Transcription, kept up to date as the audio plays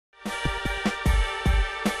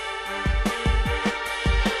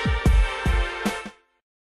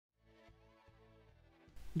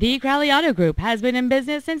The Crowley Auto Group has been in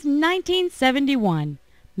business since 1971.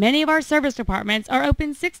 Many of our service departments are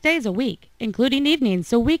open 6 days a week, including evenings,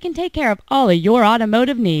 so we can take care of all of your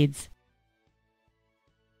automotive needs.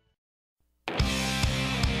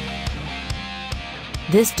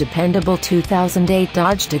 This dependable 2008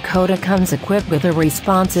 Dodge Dakota comes equipped with a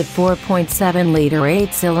responsive 4.7-liter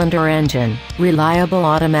 8-cylinder engine, reliable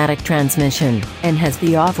automatic transmission, and has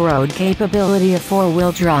the off-road capability of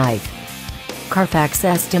 4-wheel drive. Carfax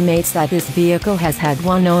estimates that this vehicle has had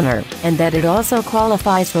one owner, and that it also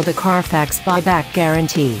qualifies for the Carfax buyback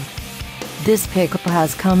guarantee. This pickup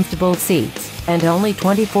has comfortable seats, and only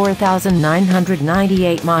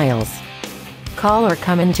 24,998 miles. Call or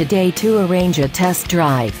come in today to arrange a test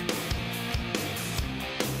drive.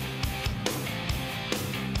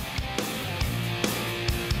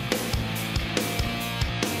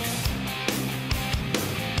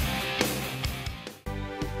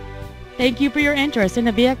 Thank you for your interest in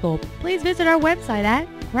the vehicle. Please visit our website at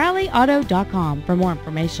crowleyauto.com for more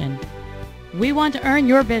information. We want to earn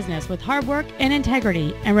your business with hard work and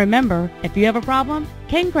integrity. And remember, if you have a problem,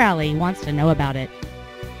 Ken Crowley wants to know about it.